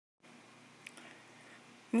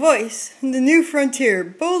Voice, the new frontier,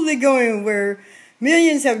 boldly going where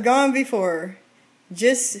millions have gone before.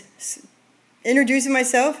 Just introducing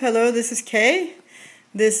myself. Hello, this is Kay.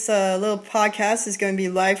 This little podcast is going to be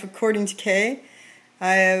life according to Kay.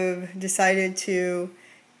 I have decided to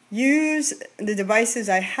use the devices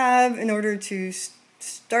I have in order to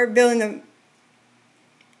start building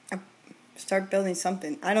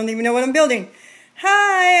something. I don't even know what I'm building.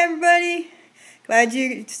 Hi, everybody. Glad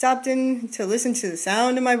you stopped in to listen to the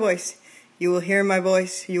sound of my voice. You will hear my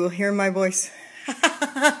voice. You will hear my voice.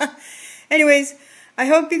 Anyways, I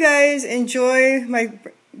hope you guys enjoy my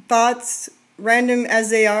thoughts, random as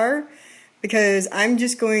they are, because I'm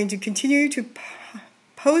just going to continue to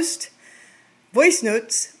post voice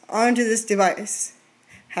notes onto this device.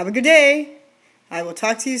 Have a good day. I will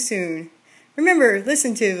talk to you soon. Remember,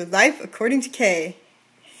 listen to Life According to Kay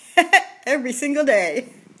every single day.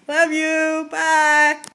 Love you. Bye.